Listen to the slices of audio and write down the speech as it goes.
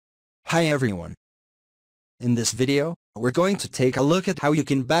Hi everyone. In this video, we're going to take a look at how you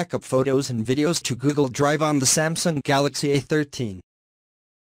can backup photos and videos to Google Drive on the Samsung Galaxy A13.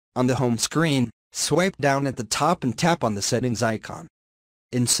 On the home screen, swipe down at the top and tap on the settings icon.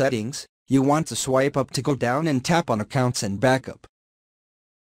 In settings, you want to swipe up to go down and tap on accounts and backup.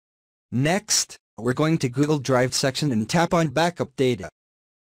 Next, we're going to Google Drive section and tap on backup data.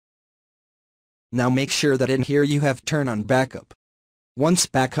 Now make sure that in here you have turn on backup. Once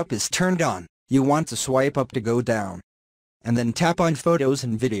backup is turned on, you want to swipe up to go down. And then tap on photos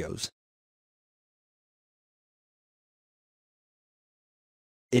and videos.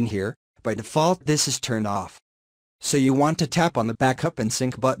 In here, by default this is turned off. So you want to tap on the backup and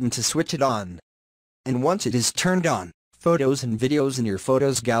sync button to switch it on. And once it is turned on, photos and videos in your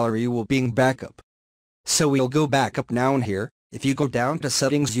photos gallery will be in backup. So we'll go backup now in here. If you go down to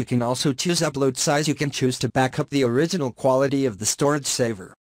settings you can also choose upload size. You can choose to backup the original quality of the storage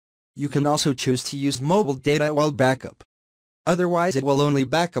saver. You can also choose to use mobile data while backup. Otherwise it will only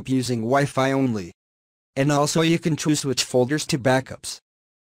backup using Wi-Fi only. And also you can choose which folders to backups.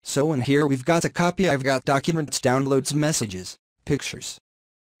 So in here we've got a copy, I've got documents, downloads, messages, pictures.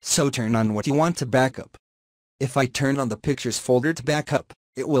 So turn on what you want to backup. If I turn on the pictures folder to backup,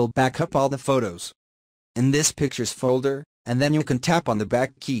 it will backup all the photos in this pictures folder, and then you can tap on the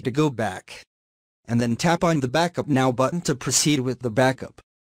back key to go back. And then tap on the backup now button to proceed with the backup.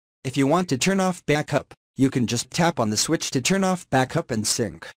 If you want to turn off backup, you can just tap on the switch to turn off backup and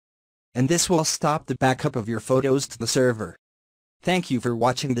sync. And this will stop the backup of your photos to the server. Thank you for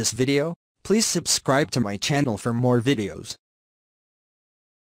watching this video. Please subscribe to my channel for more videos.